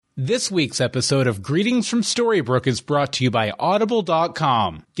This week's episode of Greetings from Storybrooke is brought to you by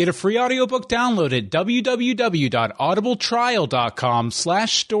Audible.com. Get a free audiobook download at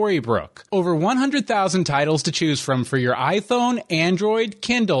www.audibletrial.com/Storybrooke. Over 100,000 titles to choose from for your iPhone, Android,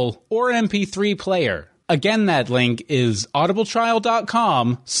 Kindle, or MP3 player. Again, that link is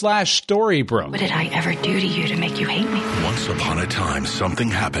audibletrial.com/Storybrooke. What did I ever do to you to make you hate me? Once upon a time, something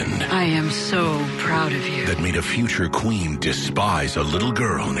happened I am so proud of you. that made a future queen despise a little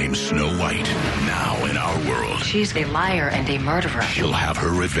girl named Snow White. Now, in our world, She's a liar and a murderer. she'll have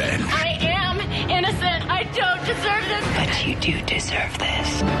her revenge. I am innocent. I don't deserve this. But you do deserve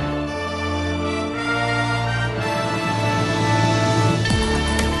this.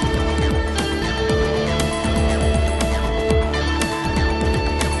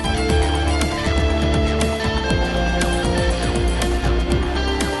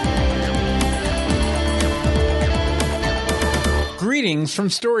 Greetings from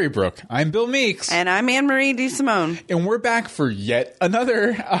Storybrooke. I'm Bill Meeks. And I'm Anne-Marie DeSimone. And we're back for yet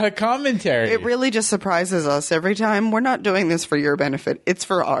another commentary. It really just surprises us every time. We're not doing this for your benefit. It's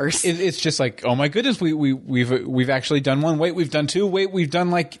for ours. It's just like, oh my goodness, we've actually done one. Wait, we've done two. Wait, we've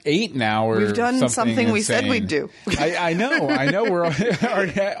done like 8 now. Or We've done something we insane. said we'd do. I know. We're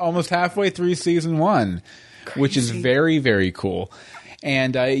already almost halfway through season 1, which is very, very cool.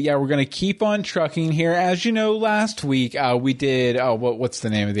 And we're going to keep on trucking here. As you know, last week we did. What's the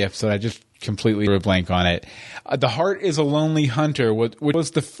name of the episode? I just completely drew a blank on it. The Heart is a Lonely Hunter, which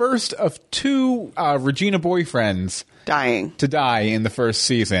was the first of 2 Regina boyfriends to die in the first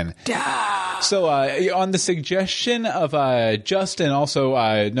season. So, on the suggestion of Justin,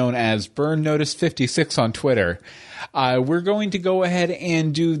 also known as Burn Notice 56 on Twitter, we're going to go ahead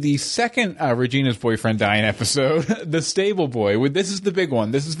and do the second Regina's boyfriend dying episode, The Stable Boy. This is the big one.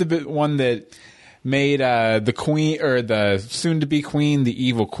 This is the one that made the queen, or the soon-to-be queen, the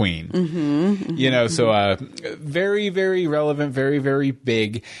evil queen. So very, very relevant, very, very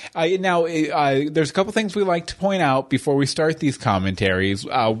big. Now, there's a couple things we like to point out before we start these commentaries.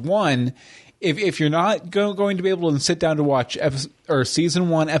 One, if you're not going to be able to sit down to watch season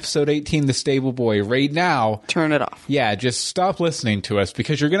 1, episode 18, The Stable Boy, right now, Turn it off. Yeah, just stop listening to us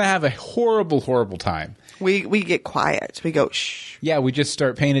because you're going to have a horrible, horrible time. We get quiet. We go, shh. Yeah, we just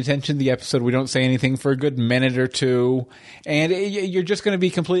start paying attention to the episode. We don't say anything for a good minute or two. And you're just going to be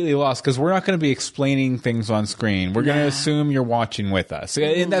completely lost because we're not going to be explaining things on screen. We're going to assume you're watching with us.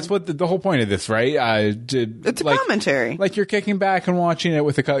 And that's what the whole point of this, right? It's a commentary. Like you're kicking back and watching it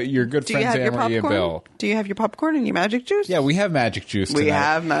with your good friends, Anne-Marie and Bill. Do you have your popcorn and your magic juice? Yeah, we have magic juice tonight. We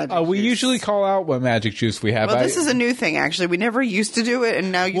have magic juice. We usually call out what magic juice we have. Well, this is a new thing, actually. We never used to do it,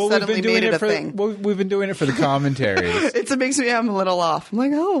 and now you suddenly made it a thing. We've been doing it for the commentaries. It makes me I'm a little off. I'm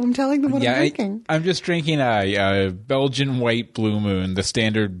like, I'm telling them what I'm drinking. I'm just drinking a Belgian White Blue Moon, the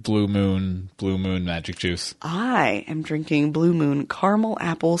standard Blue Moon magic juice. I am drinking Blue Moon Caramel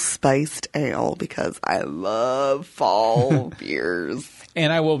Apple Spiced Ale because I love fall beers.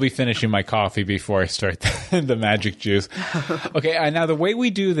 And I will be finishing my coffee before I start the magic juice. Okay, now the way we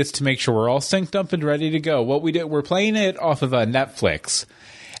do this to make sure we're all synced up and ready to go, we're playing it off of Netflix.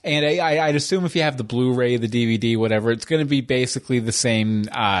 And I'd assume if you have the Blu-ray, the DVD, whatever, it's going to be basically the same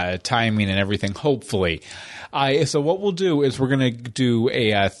timing and everything, hopefully. So what we'll do is we're going to do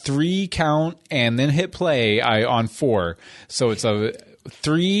a 3 count and then hit play on 4. So it's a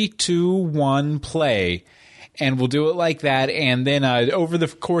 3, 2, 1, play. And we'll do it like that. And then over the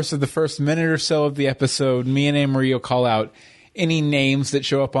course of the first minute or so of the episode, me and Anne-Marie will call out any names that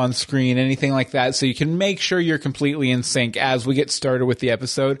show up on screen, anything like that, so you can make sure you're completely in sync as we get started with the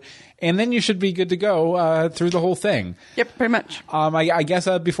episode. And then you should be good to go through the whole thing. Yep, pretty much. I guess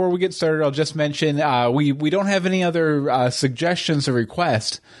before we get started, I'll just mention we don't have any other suggestions or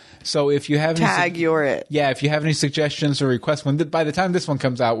requests. So if you have if you have any suggestions or requests, by the time this one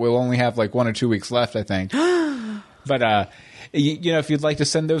comes out, we'll only have like 1 or 2 weeks left, I think. But if you'd like to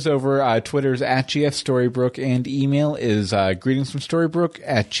send those over, Twitter's at GFStorybrooke and email is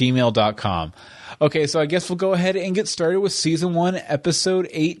greetingsfromstorybrooke@gmail.com. Okay, so I guess we'll go ahead and get started with season 1, episode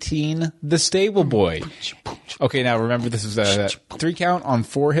 18, The Stable Boy. Okay, now remember this is a 3 count on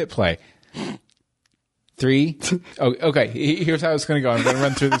 4, hit play. 3. Oh, okay. Here's how it's going to go. I'm going to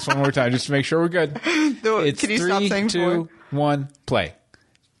run through this one more time just to make sure we're good. It's 3, 2, 1, play.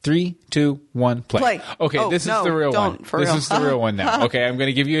 3, 2, 1, play. Okay, this is the real one. This is the real one now. Okay, I'm going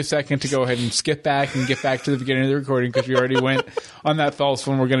to give you a second to go ahead and skip back and get back to the beginning of the recording because you already went on that false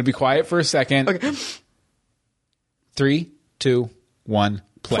one. We're going to be quiet for a second. Okay. 3, 2, 1,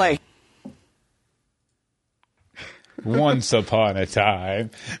 play. Once upon a time.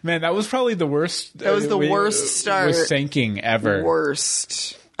 Man, that was probably the worst. That was the worst start. Worst sinking ever.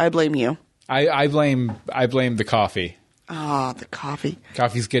 Worst. I blame you. I blame the coffee. Ah, the coffee.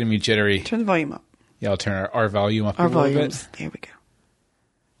 Coffee's getting me jittery. Turn the volume up. Yeah, I'll turn our volume up Our a little volumes. bit. There we go.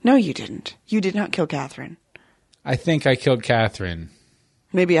 No, you didn't. You did not kill Catherine. I think I killed Catherine.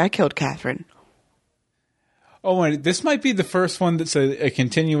 Maybe I killed Catherine. Oh, and this might be the first one that's a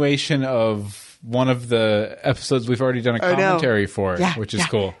continuation of one of the episodes we've already done a commentary for, which is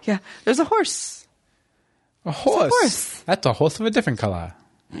cool. Yeah, there's a horse. A horse. horse. That's a horse of a different color.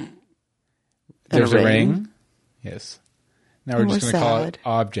 And There's a a ring. ring. Yes. Now we're And just we're going to call sad. it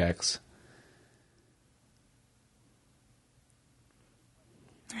objects.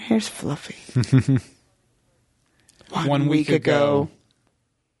 Here's Fluffy. One week ago.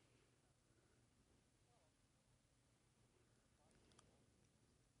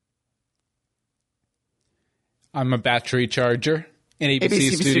 I'm a battery charger. An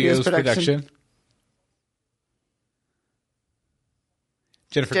ABC, Studios production.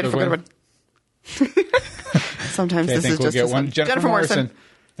 Jennifer Goodwin. Sometimes Okay, I this think is we'll just get as one. fun. Jennifer Morrison.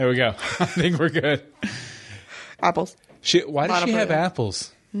 There we go. I think we're good. Apples. Why does she have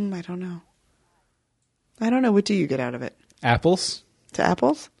apples? I don't know. I don't know. What do you get out of it? Apples? To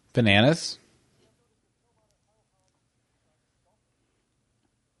apples? Bananas?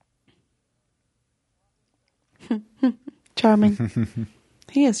 Charming.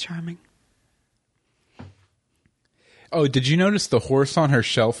 He is charming. Oh, did you notice the horse on her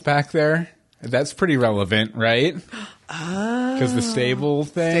shelf back there? That's pretty relevant, right? Because the stable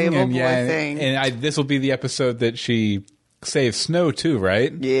thing. Stable and boy thing. And this will be the episode that she saves Snow too,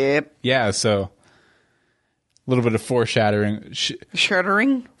 right? Yep. Yeah, so a little bit of foreshadowing.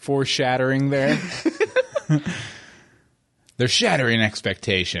 Shuddering? Foreshadowing there. They're shattering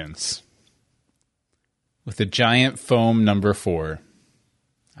expectations. With a giant foam number 4.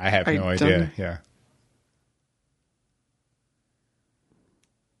 I have no idea. Yeah.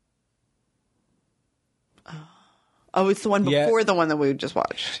 Oh, it's the one before the one that we just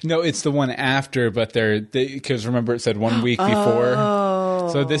watched. No, it's the one after, but because remember it said 1 week before. Oh.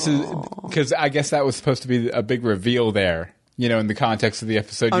 So this is because I guess that was supposed to be a big reveal there. You know, in the context of the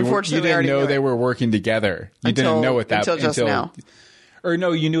episode, Unfortunately, you we didn't already know knew they it. were working together. You didn't know at that until just now. Or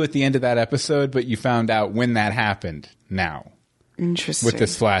no, you knew at the end of that episode, but you found out when that happened. Now Interesting. with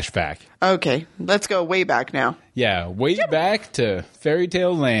this flashback. Okay, let's go way back now. Yeah, way back to Fairy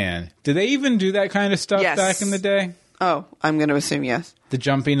Tale Land. Did they even do that kind of stuff Yes. back in the day? Oh, I'm going to assume yes. The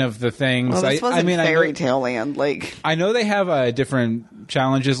jumping of the things. Well, this wasn't I Fairy know, Tale Land. Like, I know they have different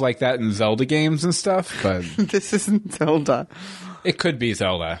challenges like that in Zelda games and stuff, but this isn't Zelda. it could be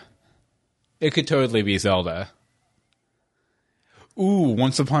Zelda. It could totally be Zelda. Ooh,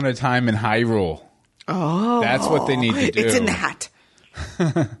 Once Upon a Time in Hyrule. Oh. That's what they need to do. It's in that.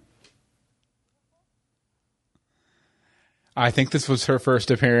 I think this was her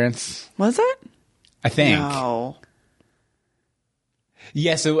first appearance. Was it? I think. No.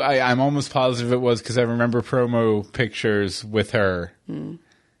 Yeah, so I'm almost positive it was because I remember promo pictures with her in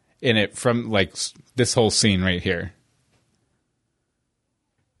it from like this whole scene right here.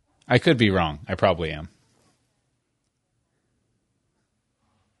 I could be wrong. I probably am.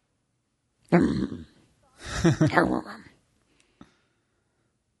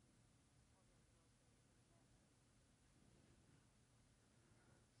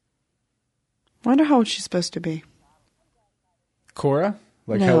 Wonder how old she's supposed to be. Cora?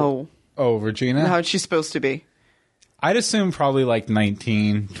 Like No. Regina? How old she's supposed to be. I'd assume probably like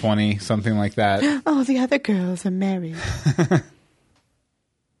 19, 20, something like that. Oh, the other girls are married.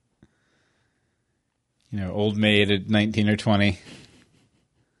 You know, old maid at 19 or 20.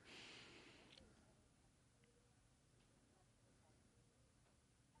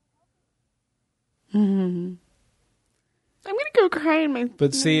 I'm going to go cry in my...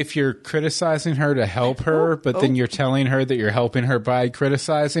 But see, if you're criticizing her to help her, but then you're telling her that you're helping her by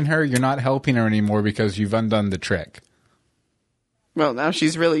criticizing her, you're not helping her anymore because you've undone the trick. Well, now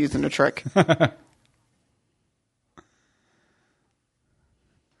she's really using a trick.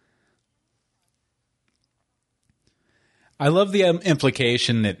 I love the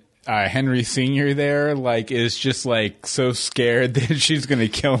implication that Henry Sr. there, like, is just, like, so scared that she's going to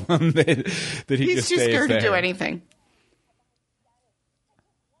kill him that he He's just too stays scared there. to do anything.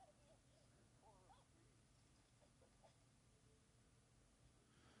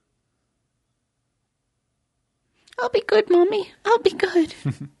 I'll be good, Mommy. I'll be good.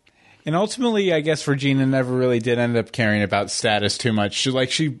 And ultimately, I guess Regina never really did end up caring about status too much.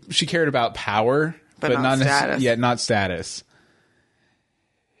 She cared about power, but not status. Not status.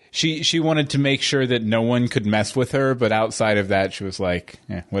 She wanted to make sure that no one could mess with her, but outside of that, she was like,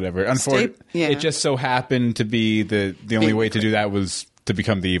 whatever. Unfortunately, Yeah. it just so happened to be the only way to do that was to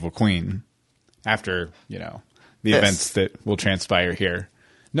become the evil queen after, the Yes. events that will transpire here.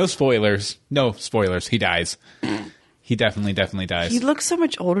 No spoilers. No spoilers. He dies. He definitely dies. He looks so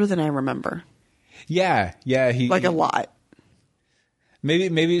much older than I remember. Yeah. He Like a lot.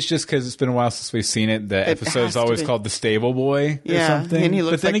 Maybe it's just because it's been a while since we've seen it. The episode's has to always be. called The Stable Boy or Yeah, something. and he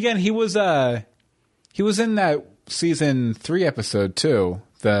looks but then like- again, he was in that season 3 episode too,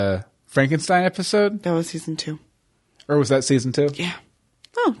 the Frankenstein episode, That was season 2. or was that season 2? Yeah.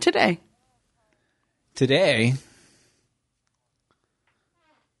 Oh, today. Today.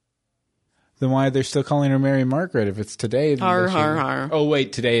 Then why are they still calling her Mary Margaret if it's today? then Har, they should- har, har. Oh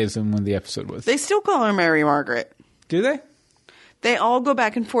wait, today is when the episode was. They still call her Mary Margaret. Do they? They all go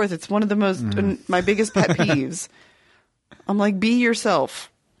back and forth. It's one of the most, my biggest pet peeves. I'm like, be yourself.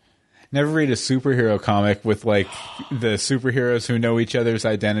 Never read a superhero comic with like the superheroes who know each other's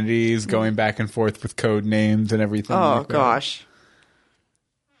identities, going back and forth with code names and everything. Oh, like that. gosh.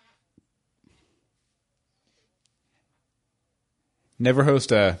 Never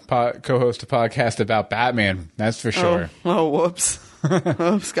co-host a podcast about Batman. That's for sure. Oh, whoops.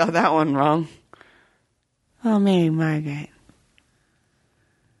 Oops, got that one wrong. Oh, Mary Margaret.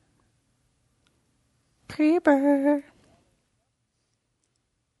 Creeper.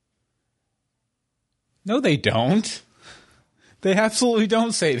 No, they don't. They absolutely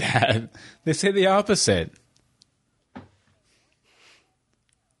don't say that. They say the opposite.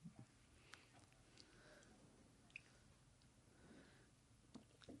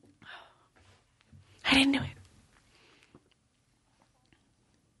 I didn't do it.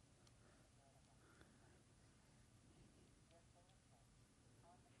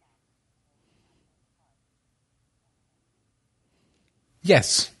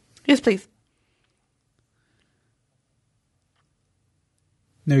 Yes. Yes, please.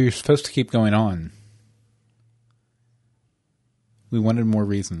 No, you're supposed to keep going on. We wanted more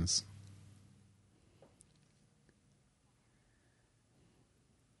reasons.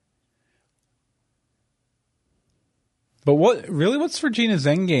 But what's Regina's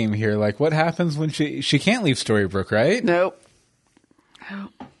endgame here? Like, what happens when she can't leave Storybrooke, right? Nope.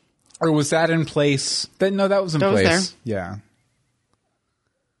 Or was that in place? No, that was in That was place. there. Yeah.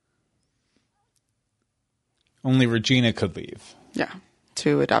 Only Regina could leave. Yeah.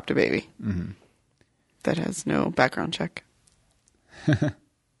 To adopt a baby. Mm-hmm. That has no background check.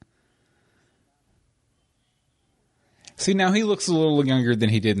 See, now he looks a little younger than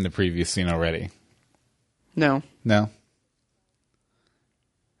he did in the previous scene already. No. No?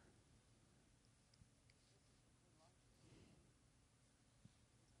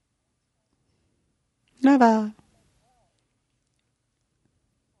 Never.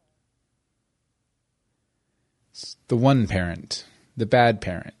 The one parent. The bad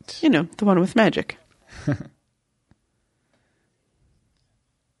parent. You know, the one with magic.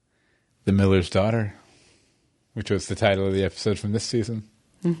 The Miller's Daughter. Which was the title of the episode from this season.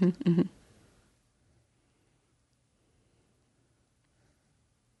 Mm-hmm, mm-hmm.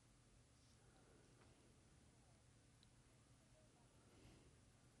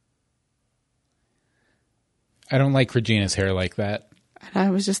 I don't like Regina's hair like that. And I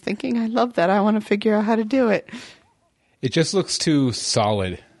was just thinking, I love that. I want to figure out how to do it. It just looks too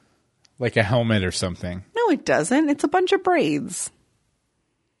solid. Like a helmet or something. No, it doesn't. It's a bunch of braids.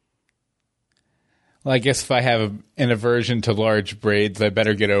 Well, I guess if I have an aversion to large braids, I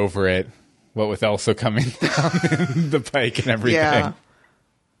better get over it. What with Elsa coming down the pike and everything. Yeah.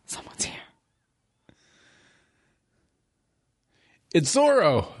 Someone's here. It's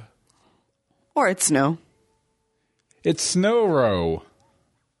Zorro. Or it's Snow. It's Snowro.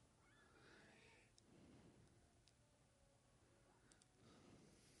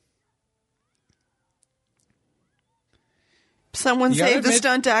 Someone You gotta save the admit-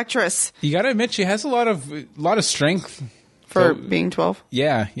 stunt actress You gotta admit, she has a lot of strength. for So- being 12.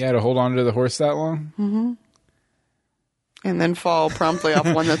 Yeah, to hold on to the horse that long. And then fall promptly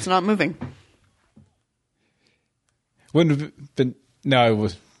off one that's not moving. Wouldn't have been. No, it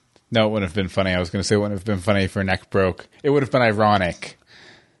wouldn't have been funny. I was going to say it wouldn't have been funny if her neck broke. It would have been ironic.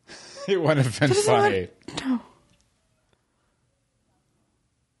 It wouldn't have been funny. No.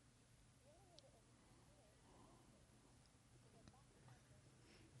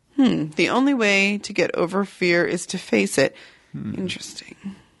 The only way to get over fear is to face it. Interesting.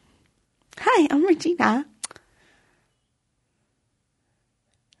 Hi, I'm Regina.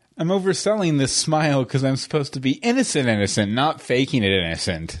 I'm overselling this smile because I'm supposed to be innocent, not faking it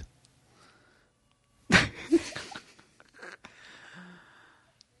innocent.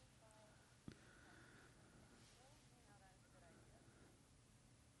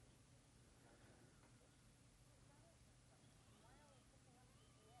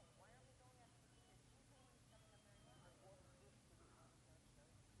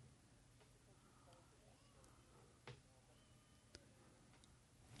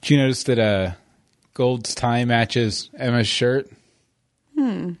 Did you notice that Gold's tie matches Emma's shirt?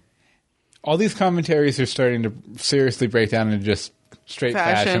 All these commentaries are starting to seriously break down into just straight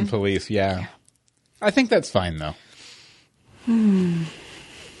fashion police. Yeah. I think that's fine, though.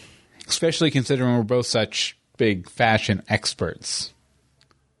 Especially considering we're both such big fashion experts.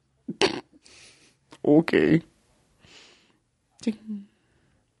 Okay.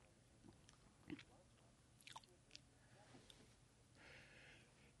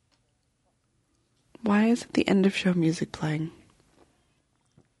 Why isn't the end of show music playing?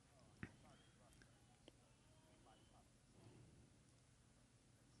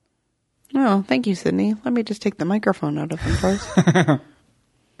 Oh, thank you, Sydney. Let me just take the microphone out of him first.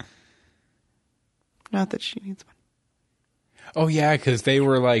 Not that she needs one. Oh, yeah, because they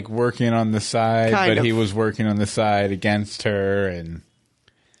were, like, working on the side, Kind but of. he was working on the side against her, and...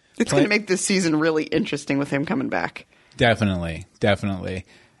 It's going to make this season really interesting with him coming back. Definitely.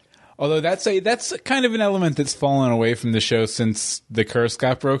 Although that's kind of an element that's fallen away from the show since the curse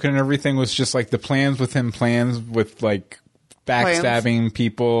got broken and everything, was just, like, the plans with, like, backstabbing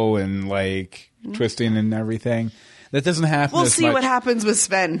people and, like, twisting and everything. That doesn't happen We'll as see much. what happens with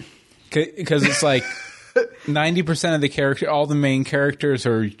Sven. Because it's like 90% of the all the main characters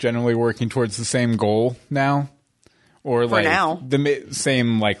are generally working towards the same goal now. Or For like now. the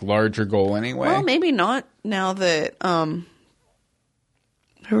same like larger goal anyway. Well, maybe not now that, who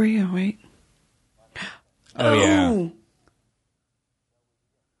are you? Wait. Oh, yeah.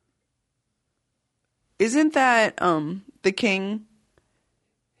 Isn't that, the king?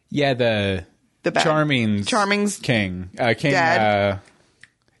 Yeah, the bad- Charming's king. King, dad?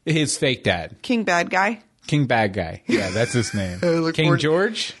 His fake dad. King bad guy? King bad guy. Yeah, that's his name. look King forward-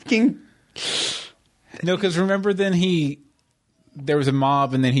 George? King. No, because remember then there was a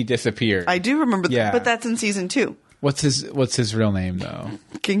mob and then he disappeared. I do remember that, Yeah. but that's in season 2. What's his real name though?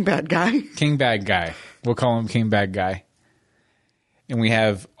 King bad guy. King Bad Guy. We'll call him King Bad Guy. And we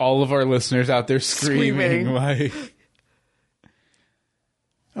have all of our listeners out there screaming. like,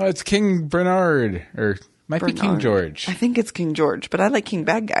 oh, it's King Bernard. Or might be King Bernard. George. I think it's King George, but I like King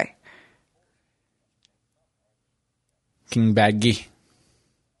bad guy. King Baggy.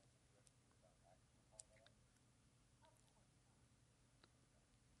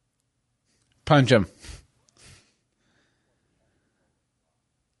 Punch him.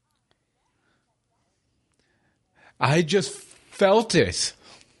 I just felt it.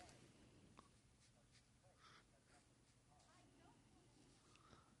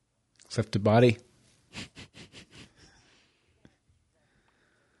 Except the body.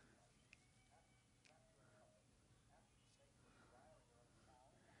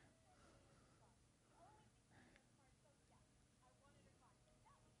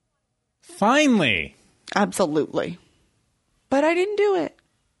 Finally. Absolutely. But I didn't do it.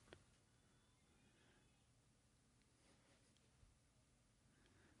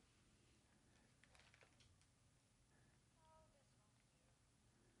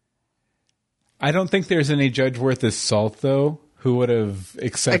 I don't think there's any judge worth his salt, though, who would have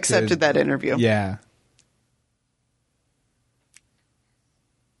Accepted that interview. Yeah.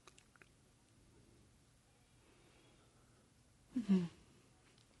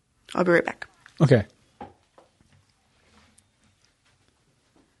 I'll be right back. Okay.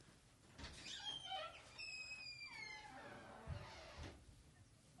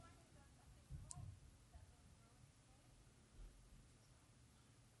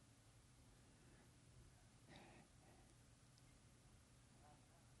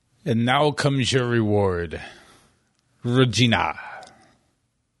 And now comes your reward, Regina.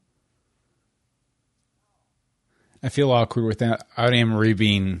 I feel awkward without Anne Marie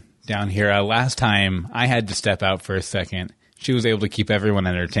being down here. Last time, I had to step out for a second. She was able to keep everyone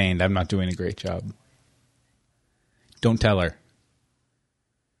entertained. I'm not doing a great job. Don't tell her.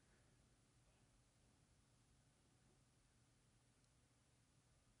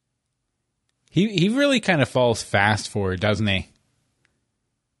 He really kind of falls fast for her, doesn't he?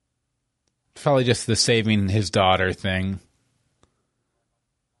 Probably just the saving his daughter thing.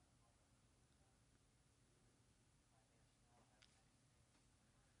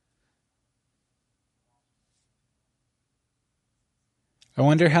 I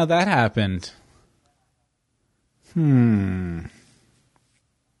wonder how that happened.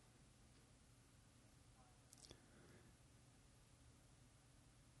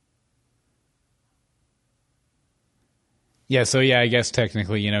 Yeah, so I guess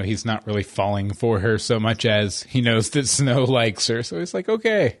technically, he's not really falling for her so much as he knows that Snow likes her. So he's like,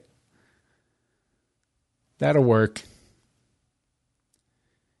 okay, that'll work.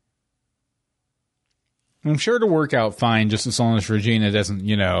 I'm sure it'll work out fine, just as long as Regina doesn't,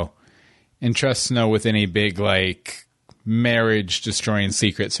 entrust Snow with any big, marriage-destroying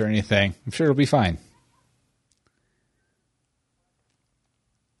secrets or anything. I'm sure it'll be fine.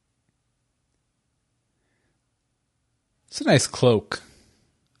 It's a nice cloak.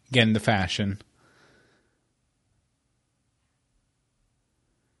 Again, the fashion.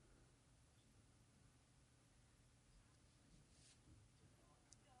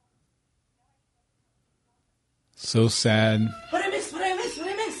 So sad. What I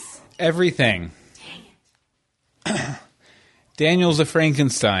miss? Everything. Daniel's a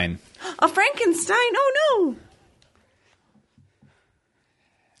Frankenstein. A Frankenstein? Oh,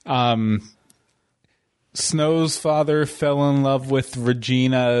 no. Snow's father fell in love with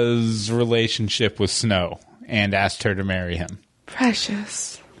Regina's relationship with Snow and asked her to marry him.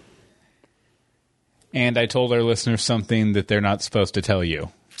 Precious. And I told our listeners something that they're not supposed to tell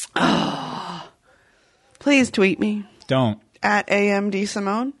you. Please tweet me. Don't. At AMD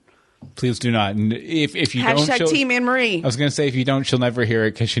Simone. Please do not. And if you don't, Hashtag Team Anne Marie. I was going to say, if you don't, she'll never hear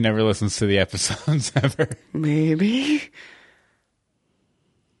it because she never listens to the episodes ever. Maybe.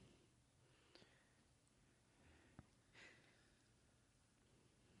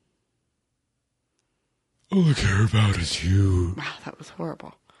 All I care about is you. Wow, that was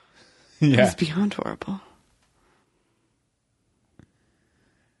horrible. Yeah. That was beyond horrible.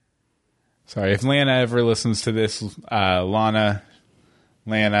 Sorry, if Lana ever listens to this, Lana,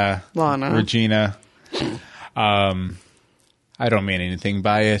 Regina, I don't mean anything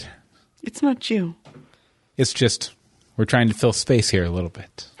by it. It's not you. It's just, we're trying to fill space here a little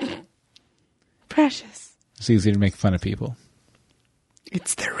bit. Precious. It's easy to make fun of people.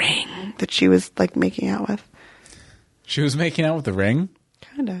 It's the ring that she was, making out with. She was making out with the ring?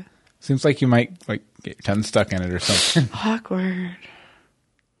 Kinda. Seems like you might, get your tongue stuck in it or something. Awkward.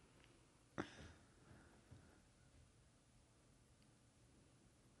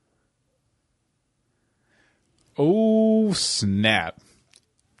 Oh, snap.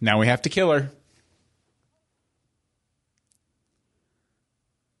 Now we have to kill her.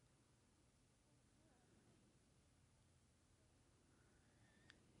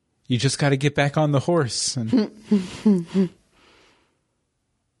 You just got to get back on the horse. And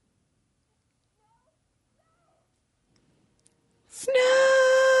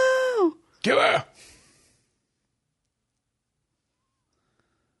Snow! kill her.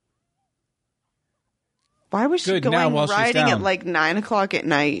 Why was she Good, now going while she's riding down. at 9 o'clock at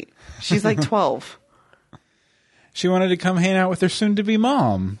night? She's 12. She wanted to come hang out with her soon-to-be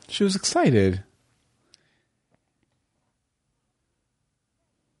mom. She was excited.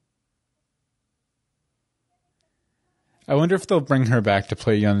 I wonder if they'll bring her back to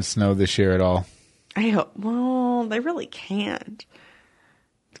play young Snow this year at all. I hope. Well, they really can't.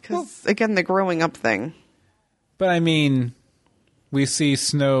 Because, again, the growing up thing. But I mean, we see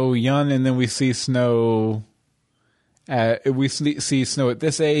Snow young, and then we see Snow. See Snow at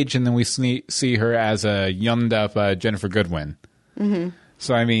this age, and then we see her as a younged up Jennifer Goodwin. Mm-hmm.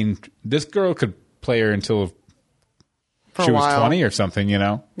 So I mean, this girl could play her until she was 20 or something.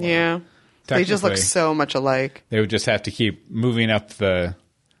 Yeah. They just look so much alike. They would just have to keep moving up the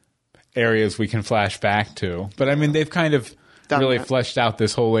areas we can flash back to. But I mean, they've kind of really fleshed out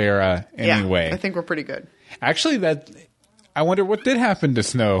this whole era anyway. Yeah, I think we're pretty good. Actually, I wonder what did happen to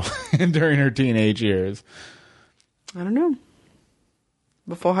Snow during her teenage years. I don't know.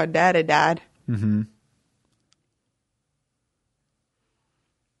 Before her daddy died. Mm-hmm.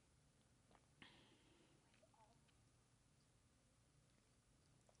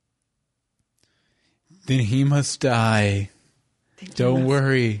 Then he must die. Don't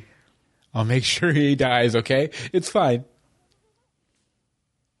worry. I'll make sure he dies, okay? It's fine.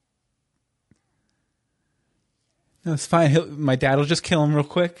 No, it's fine. My dad will just kill him real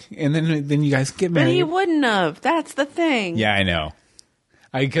quick, and then you guys get married. But he wouldn't have. That's the thing. Yeah, I know.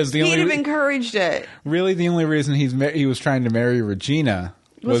 Because he'd have encouraged it. Really, the only reason he was trying to marry Regina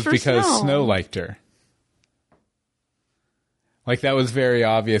was because Snow liked her. That was very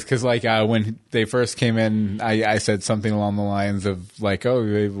obvious because, when they first came in, I said something along the lines of,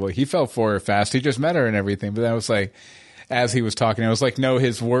 he fell for her fast. He just met her and everything. But then I was as he was talking, I was no,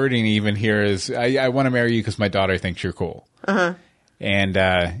 his wording even here is, I want to marry you because my daughter thinks you're cool. Uh-huh. And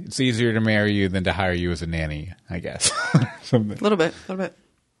it's easier to marry you than to hire you as a nanny, I guess. A little bit.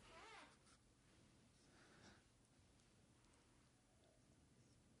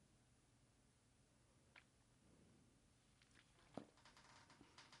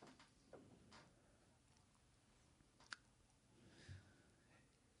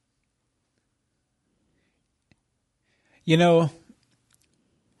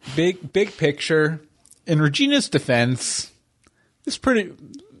 Big picture, in Regina's defense,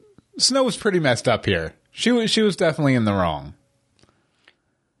 Snow was pretty messed up here. She was definitely in the wrong.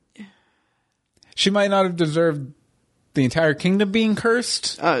 She might not have deserved the entire kingdom being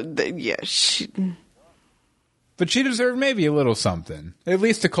cursed. Yeah, But she deserved maybe a little something. At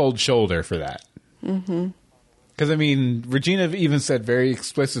least a cold shoulder for that. Mm-hmm. Because, I mean, Regina even said very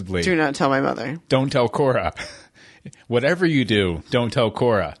explicitly... Do not tell my mother. Don't tell Cora. Whatever you do, don't tell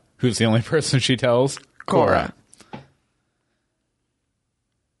Cora. Who's the only person she tells? Cora.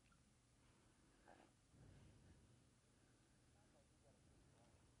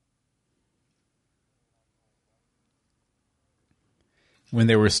 When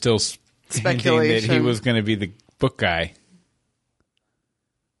they were still hinting that he was going to be the book guy.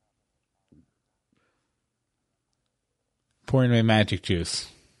 Pouring my magic juice.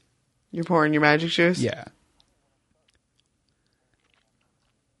 You're pouring your magic juice? Yeah.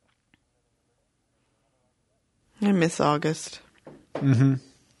 I miss August. Mm-hmm.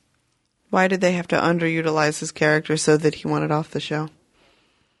 Why did they have to underutilize his character so that he wanted off the show?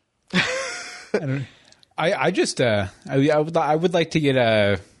 I would like to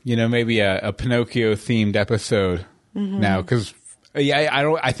get maybe a Pinocchio themed episode now, because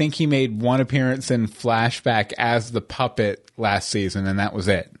I think he made one appearance in flashback as the puppet last season, and that was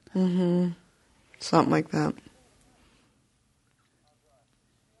it. Mm-hmm. Something like that.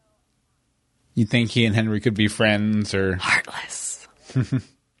 You think he and Henry could be friends, or heartless?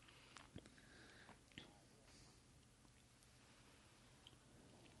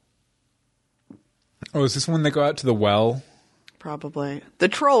 Oh, is this one they go out to the well? Probably. The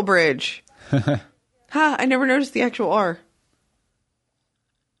troll bridge. I never noticed the actual R.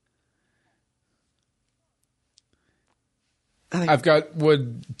 I've got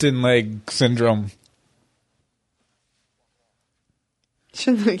wooden leg syndrome.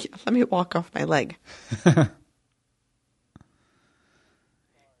 Let me walk off my leg.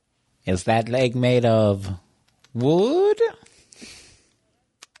 Is that leg made of wood?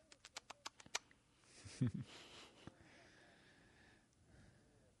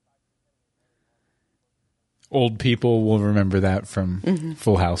 Old people will remember that from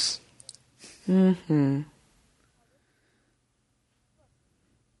Full House. Mm-hmm.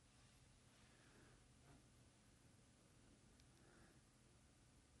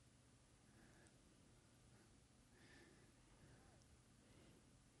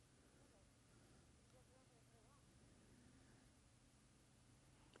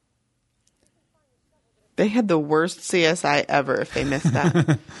 They had the worst CSI ever if they missed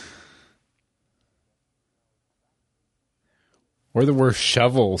that. Or the worst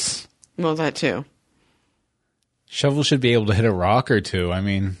shovels. Well, that too. Shovel should be able to hit a rock or two. I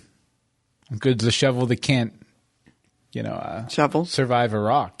mean, how good's a shovel that can't, shovel? Survive a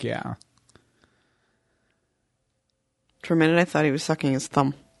rock, yeah. For a minute, I thought he was sucking his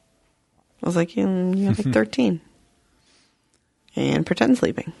thumb. I was like, you're like 13. And pretend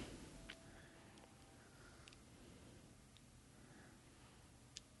sleeping.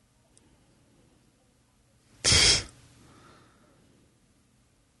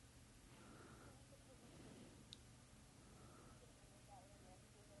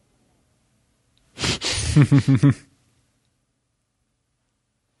 He's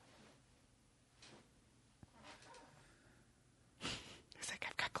like,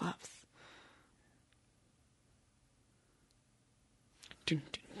 I've got gloves.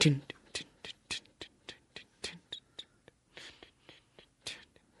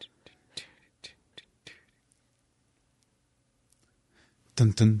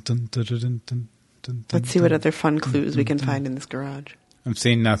 Let's see what other fun clues we can find in this garage. I'm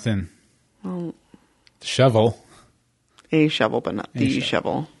seeing nothing. Well, shovel. A shovel, but not the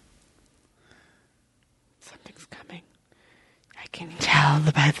shovel. Something's coming. I can tell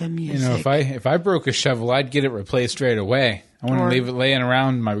by the music. If I broke a shovel, I'd get it replaced right away. I wouldn't leave it laying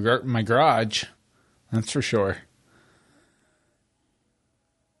around my garage. That's for sure.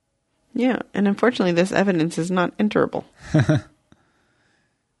 Yeah, and unfortunately, this evidence is not enterable.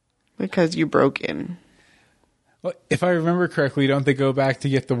 Because you broke in. Well, if I remember correctly, don't they go back to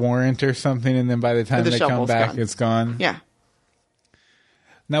get the warrant or something, and then by the time they come back, it's gone? Yeah.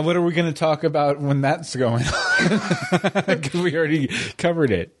 Now, what are we going to talk about when that's going on? Because we already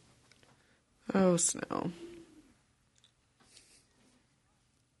covered it. Oh, Snow.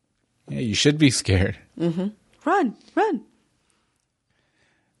 Yeah, you should be scared. Mm-hmm. Run, run.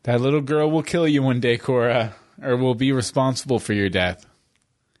 That little girl will kill you one day, Cora, or will be responsible for your death.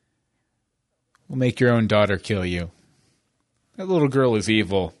 Will make your own daughter kill you. That little girl is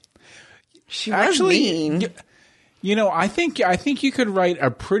evil. She was mean. You know, I think you could write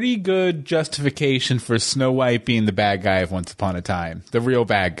a pretty good justification for Snow White being the bad guy of Once Upon a Time, the real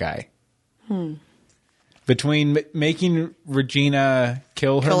bad guy. Between making Regina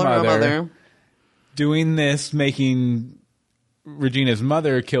kill her mother, doing this, making Regina's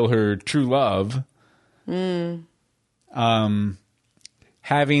mother kill her true love, having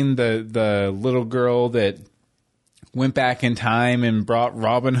the little girl that went back in time and brought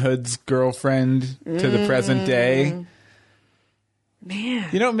Robin Hood's girlfriend to the present day. Man.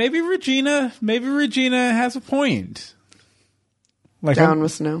 You know, maybe Regina has a point. Like Down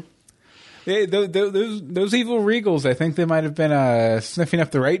with Snow. Those evil Regals, I think they might have been sniffing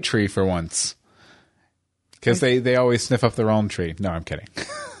up the right tree for once. Because they always sniff up the wrong tree. No, I'm kidding.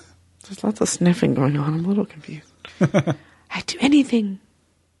 There's lots of sniffing going on. I'm a little confused. I'd do anything.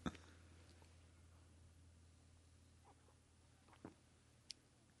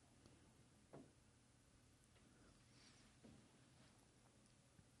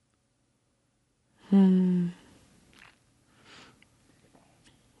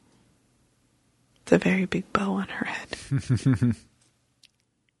 It's a very big bow on her head.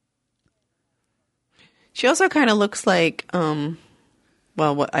 She also kind of looks like, well,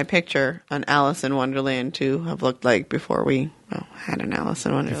 what I picture an Alice in Wonderland to have looked like before we had an Alice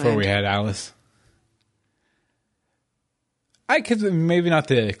in Wonderland. Before we had Alice. I could maybe not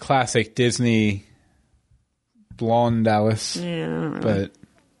the classic Disney blonde Alice. Yeah. But.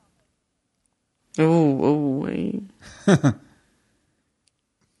 Wait.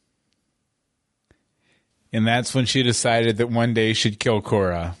 And that's when she decided that one day she'd kill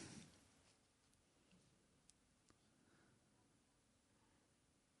Cora.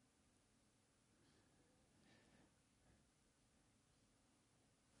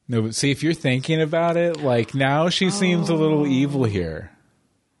 No, but see, if you're thinking about it, like, now she seems a little evil here.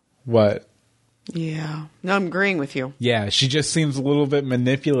 What? Yeah. No, I'm agreeing with you. Yeah, she just seems a little bit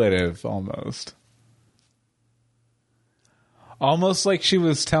manipulative, almost. Almost like she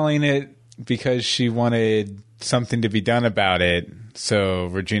was telling it because she wanted something to be done about it, so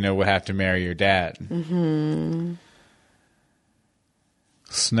Regina would have to marry your dad. Mm-hmm.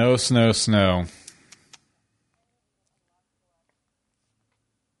 Snow, snow, snow.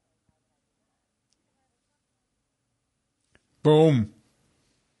 Boom.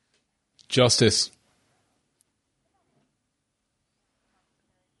 Justice.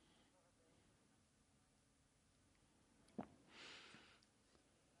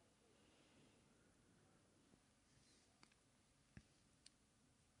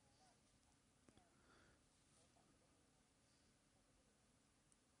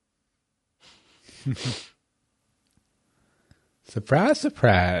 Surprise,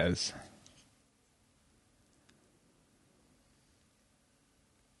 surprise.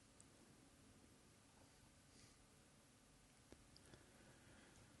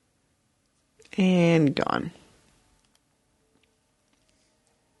 And gone.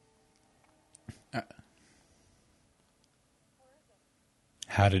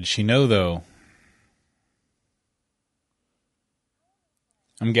 How did she know, though?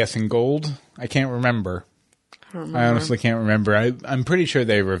 I'm guessing gold? I can't remember. I honestly can't remember. I'm pretty sure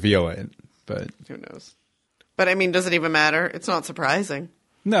they reveal it, but... Who knows? But, I mean, does it even matter? It's not surprising.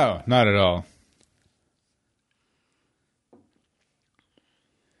 No, not at all.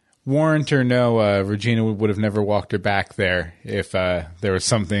 Warrant or no, Regina would have never walked her back there if there was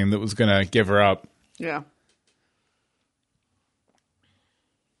something that was going to give her up. Yeah.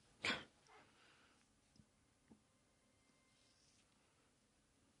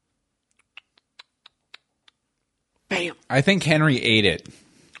 Bam. I think Henry ate it.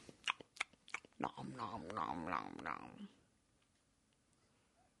 Nom, nom, nom, nom, nom.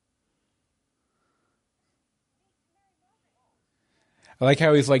 I like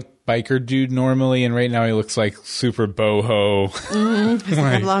how he's like biker dude normally, and right now he looks like super boho.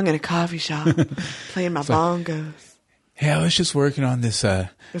 I belong in a coffee shop playing my bongos. Hey, I was just working on this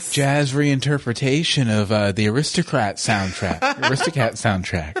jazz reinterpretation of the Aristocrat soundtrack.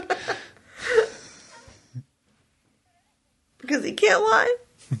 Because he can't lie.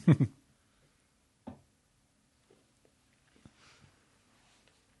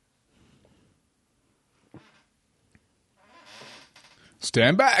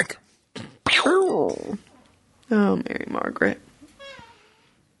 Stand back. Oh, Mary Margaret.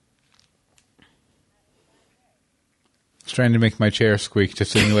 I was trying to make my chair squeak to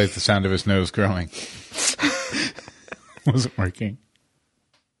simulate the sound of his nose growing. Wasn't working.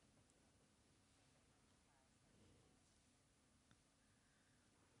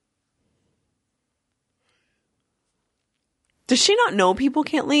 Does she not know people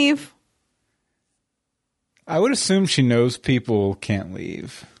can't leave? I would assume she knows people can't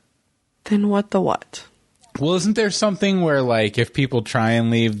leave. Then what the what? Well, isn't there something where, like, if people try and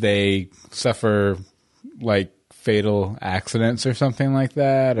leave, they suffer, like, fatal accidents or something like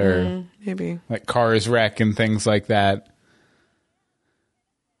that? Or Maybe. like cars wreck and things like that?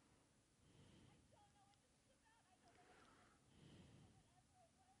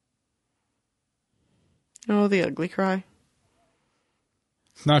 Oh, the ugly cry.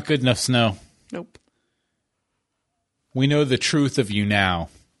 It's not good enough, Snow. Nope. We know the truth of you now.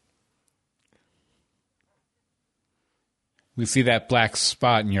 We see that black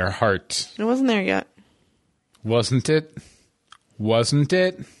spot in your heart. It wasn't there yet. Wasn't it? Wasn't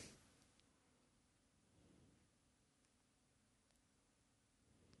it?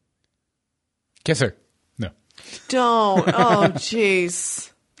 Kiss her. No. Don't. Oh,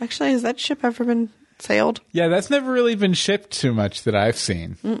 jeez. Actually, has that ship ever been sailed? Yeah, that's never really been shipped too much that I've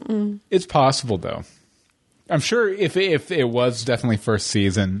seen. It's possible, though. I'm sure if it was definitely first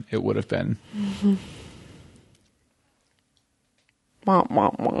season, it would have been. Wah,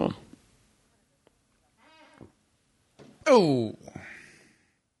 wah, wah. Oh.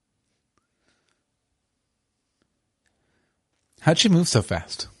 How'd she move so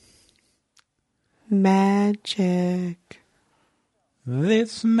fast? Magic.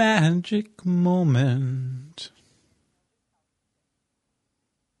 This magic moment.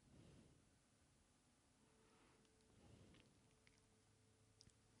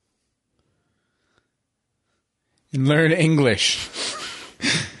 And learn English.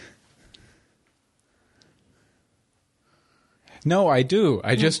 No, I do.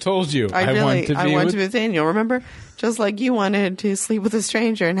 I just told you. I want to be with with Daniel. Remember? Just like you wanted to sleep with a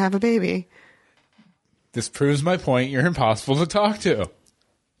stranger and have a baby. This proves my point. You're impossible to talk to.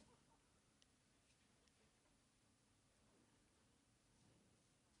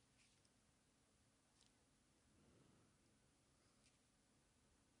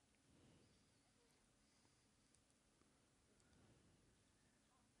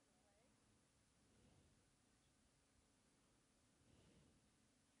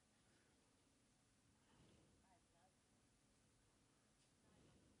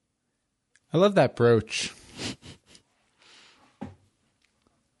 I love that brooch.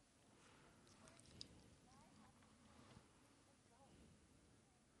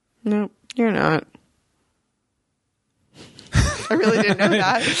 Nope, you're not. I really didn't know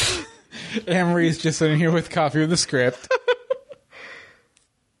that. Anne-Marie's just sitting here with coffee with the script.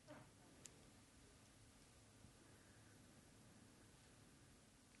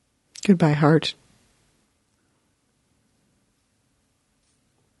 Goodbye, heart.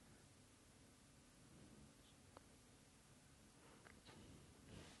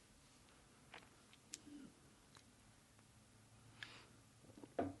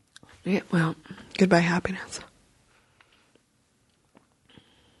 Yeah, well, goodbye, happiness.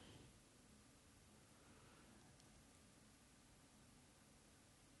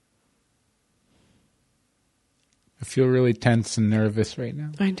 I feel really tense and nervous right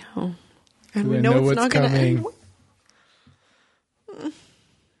now. I know. And Do we I know know it's what's not going to coming? end.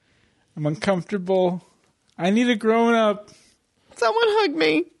 I'm uncomfortable. I need a grown up. Someone hug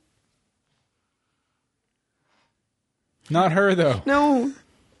me. Not her, though. No.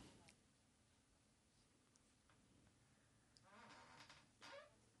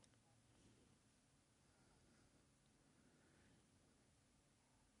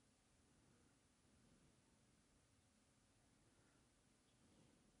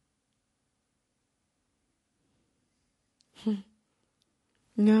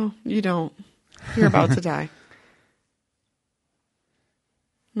 No, you don't. You're about to die.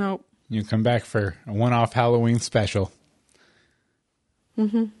 Nope. You come back for a one-off Halloween special.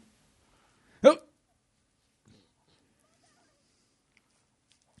 Mm-hmm. Oh!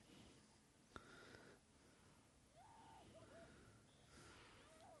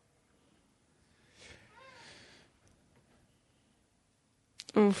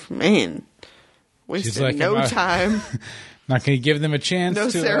 Oof, man. She's Wasted like, no "Am I- time. Not going to give them a chance No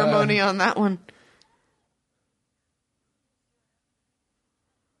to... ceremony on that one.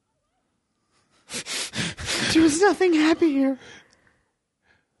 There was nothing happy here.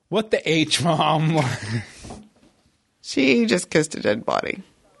 What the H, Mom? She just kissed a dead body.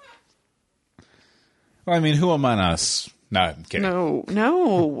 Well, I mean, who among us? No, I'm kidding.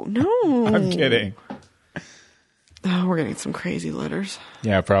 No. I'm kidding. Oh, we're getting some crazy letters.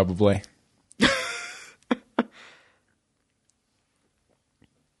 Yeah, probably.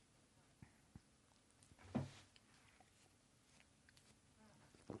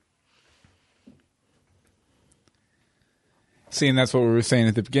 See, and that's what we were saying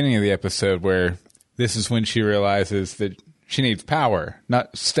at the beginning of the episode, where this is when she realizes that she needs power,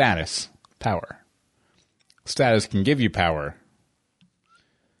 not status. Power. Status can give you power,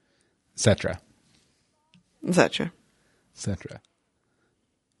 etc. Etc. Etc.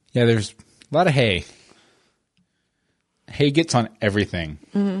 Yeah, there's a lot of hay. Hay gets on everything.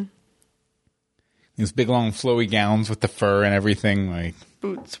 Mm-hmm. These big, long, flowy gowns with the fur and everything. Like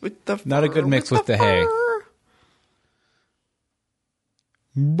Boots with the fur. Not a good mix with the hay.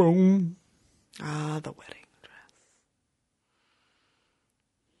 Boom. Ah, the wedding dress.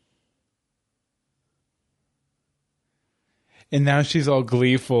 And now she's all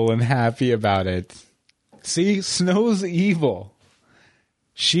gleeful and happy about it. See, Snow's evil.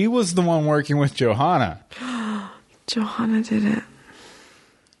 She was the one working with Johanna. Johanna did it.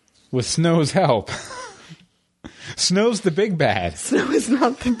 With Snow's help. Snow's the big bad. Snow is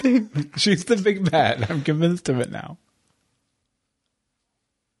not the big. She's the big bad. I'm convinced of it now.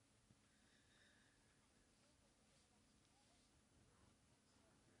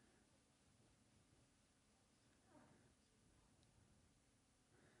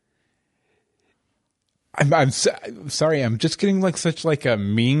 I'm sorry. I'm just getting like such like a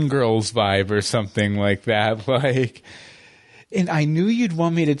Mean Girls vibe or something like that. Like, and I knew you'd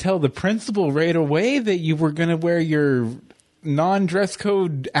want me to tell the principal right away that you were going to wear your non-dress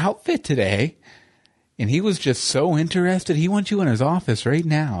code outfit today. And he was just so interested. He wants you in his office right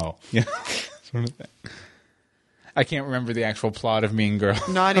now. Yeah, sort of thing. I can't remember the actual plot of Mean Girls.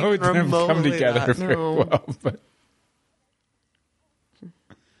 Not even it didn't come remotely together that, very no. well, but.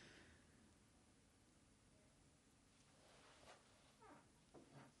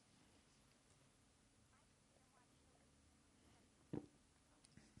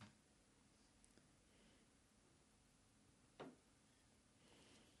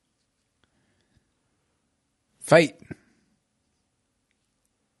 Fight.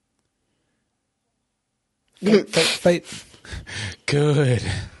 Fight. Good.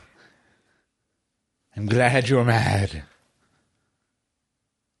 I'm glad you're mad.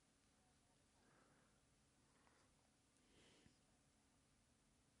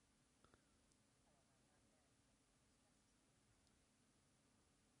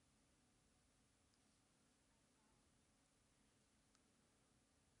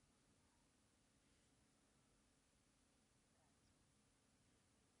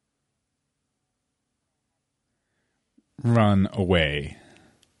 Run away.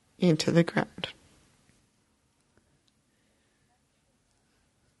 Into the ground.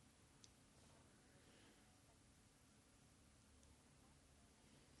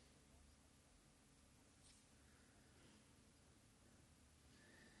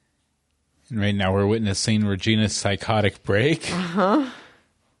 And right now we're witnessing Regina's psychotic break. Uh-huh.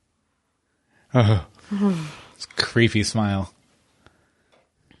 Oh, it's a creepy smile.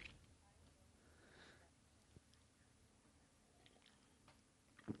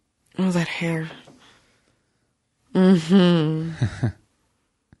 Oh, that hair. Mm-hmm.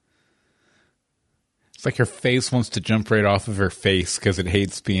 It's like her face wants to jump right off of her face because it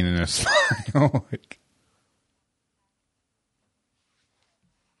hates being in a smile. Like,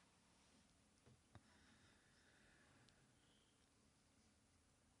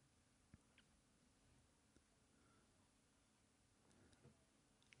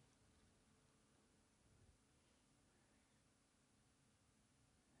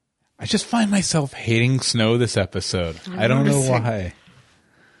 I just find myself hating Snow this episode. I don't know noticing. why.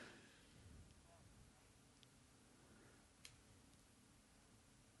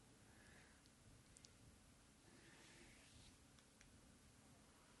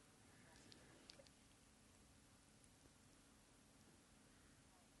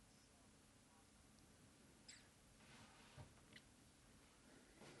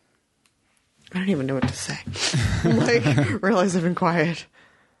 I don't even know what to say. I'm like, realize I've been quiet.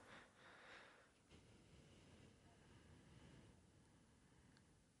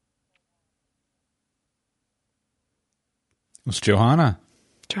 It was Johanna.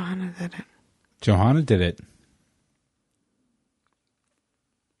 Johanna did it. Johanna did it.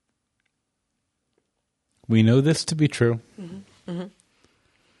 We know this to be true. Mm-hmm. Mm-hmm.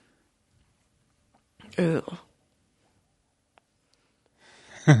 Ew.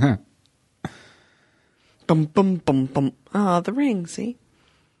 Bum, bum, bum, bum. Ah, the ring, see?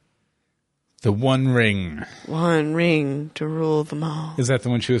 The One Ring. One ring to rule them all. Is that the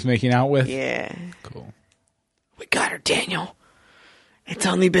one she was making out with? Yeah. Cool. We got her, Daniel. It's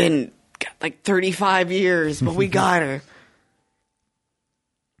only been like 35 years, but we got her.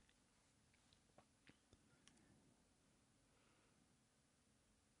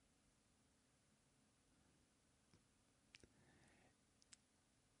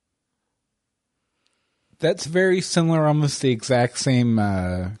 That's very similar, almost the exact same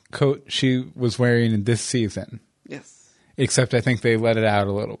coat she was wearing in this season. Yes. Except I think they let it out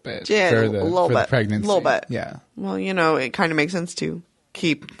a little bit for the pregnancy. A little bit. Yeah. Well, it kind of makes sense to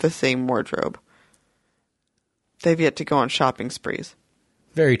keep the same wardrobe. They've yet to go on shopping sprees.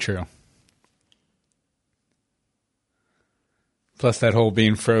 Very true. Plus, that whole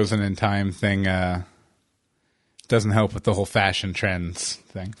being frozen in time thing doesn't help with the whole fashion trends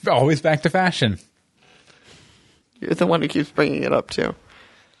thing. Always back to fashion. You're the one who keeps bringing it up, too.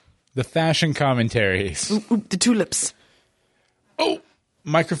 The fashion commentaries. Ooh, the tulips. Oh,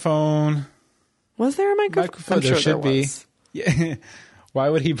 microphone. Was there a microphone? I'm there sure should there be. was. Yeah. Why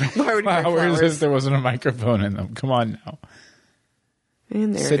would he bring flowers if there wasn't a microphone in them? Come on now.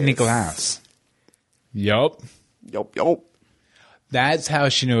 And there Sydney it is. Glass. Yup. Yup. That's how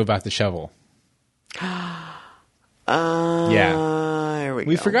she knew about the shovel. Yeah. There we go.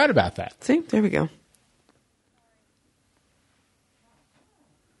 We forgot about that. See? There we go.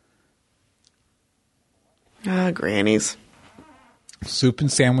 Grannies. Soup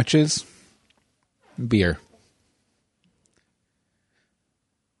and sandwiches. Beer.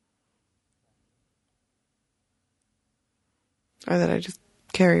 Or that I just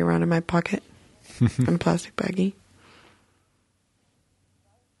carry around in my pocket in a plastic baggie.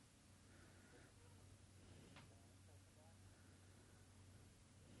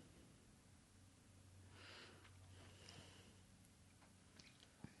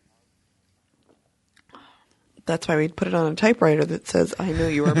 That's why we'd put it on a typewriter that says, I know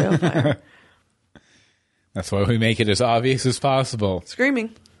you are Balefire. That's why we make it as obvious as possible.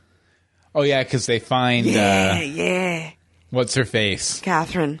 Screaming. Oh, yeah, because they find... Yeah. What's her face?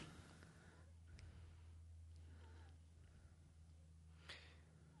 Catherine.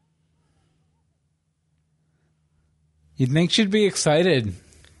 You'd think she'd be excited.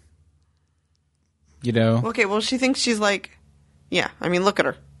 Okay, well, she thinks she's like... Yeah, I mean, look at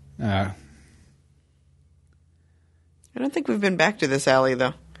her. I don't think we've been back to this alley,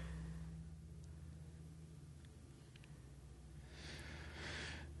 though.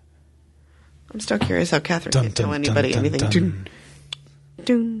 I'm still curious how Catherine can't tell anybody anything.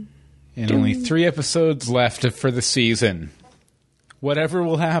 Dun. And only 3 episodes left for the season. Whatever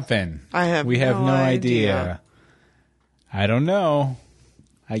will happen. We have no idea. I don't know.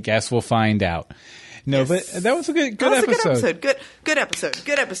 I guess we'll find out. No, yes. But that was a good episode. Good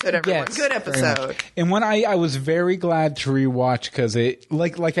episode, everyone. Yes, good episode. And one I was very glad to rewatch because it,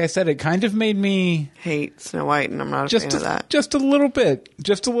 like I said, it kind of made me hate Snow White, and I'm not a fan of that. Just a little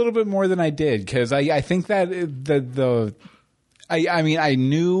bit more than I did because I think that I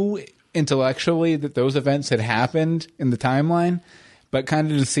knew intellectually that those events had happened in the timeline. But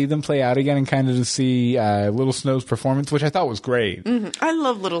kind of to see them play out again and kind of to see Little Snow's performance, which I thought was great. Mm-hmm. I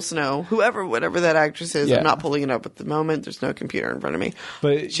love Little Snow. Whatever that actress is, I'm not pulling it up at the moment. There's no computer in front of me.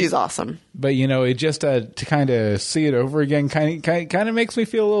 But she's awesome. But, it just to kind of see it over again kind of makes me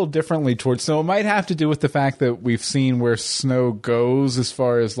feel a little differently towards Snow. It might have to do with the fact that we've seen where Snow goes as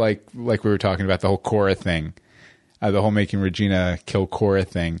far as like we were talking about the whole Cora thing, the whole making Regina kill Cora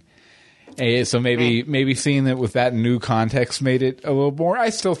thing. So maybe seeing it with that new context made it a little more. I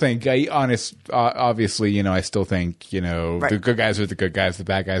still think, obviously, I still think, right. The good guys are the good guys, the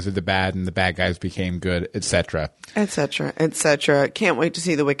bad guys are the bad, and the bad guys became good, etc. Etc. etc. Can't wait to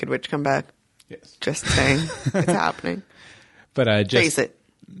see the Wicked Witch come back. Yes. Just saying. It's happening. But face it.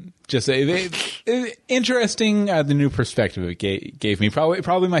 Just interesting, the new perspective it gave me.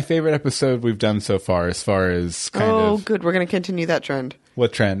 Probably my favorite episode we've done so far as kind of... Oh, good. We're going to continue that trend.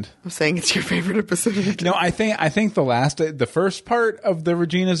 What trend? I'm saying it's your favorite episode. No, I think the first part of the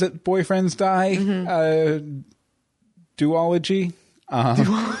Regina's Boyfriends Die duology.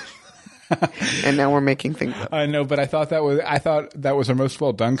 And now we're making things up. I know, but I thought that was our most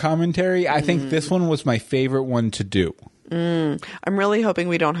well done commentary. I think this one was my favorite one to do. I'm really hoping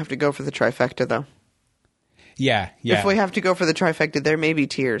we don't have to go for the trifecta, though. Yeah. If we have to go for the trifecta, there may be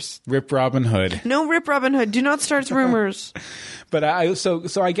tears. Rip Robin Hood. No, Rip Robin Hood. Do not start rumors. But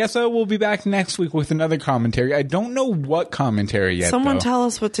so I guess I will be back next week with another commentary. I don't know what commentary yet. Someone though. Tell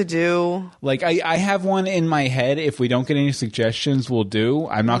us what to do. Like I have one in my head. If we don't get any suggestions, we'll do.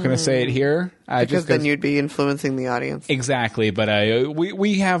 I'm not going to say it here because then you'd be influencing the audience. Exactly. But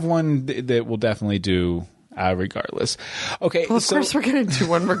we have one that we'll definitely do. Regardless. Okay. Well, of course we're going to do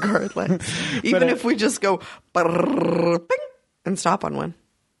one regardless. Even if we just go and stop on one.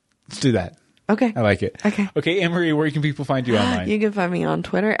 Let's do that. Okay. I like it. Okay, Anne-Marie, where can people find you online? You can find me on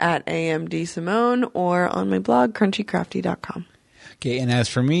Twitter at AMDSimone or on my blog, crunchycrafty.com. Okay, and as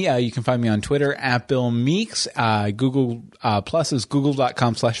for me, you can find me on Twitter at Bill Meeks. Google Plus is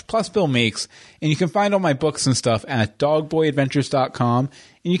google.com/plusBillMeeks. And you can find all my books and stuff at dogboyadventures.com.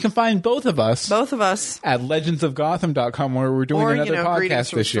 And you can find both of us at legendsofgotham.com, where we're doing another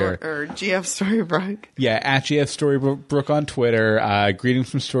podcast this year. Or GF Storybrooke. Yeah, at GF Storybrooke on Twitter,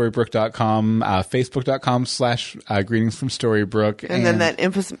 greetings from Storybrooke.com, facebook.com/greetings from Storybrooke. And then that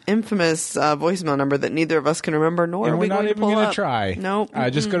infamous voicemail number that neither of us can remember, nor and are we we're not even going to try. Nope.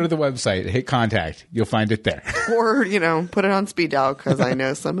 Just go to the website, hit contact. You'll find it there. Or, put it on speed dial, because I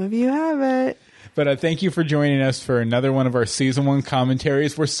know some of you have it. But thank you for joining us for another one of our season 1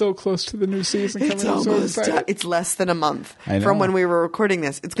 commentaries. We're so close to the new season coming. It's almost it's less than a month from when we were recording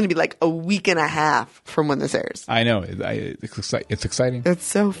this. It's going to be like a week and a half from when this airs. I know. It's exciting. It's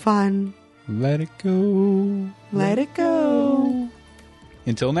so fun. Let it go. Let it go.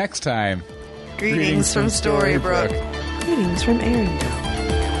 Until next time. Greetings from Storybrooke. Greetings from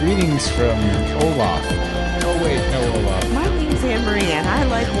Arendelle. Greetings from Olaf. Oh, wait, no, Olaf. My name's Anne-Marie, and I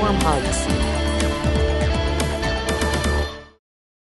like warm hugs.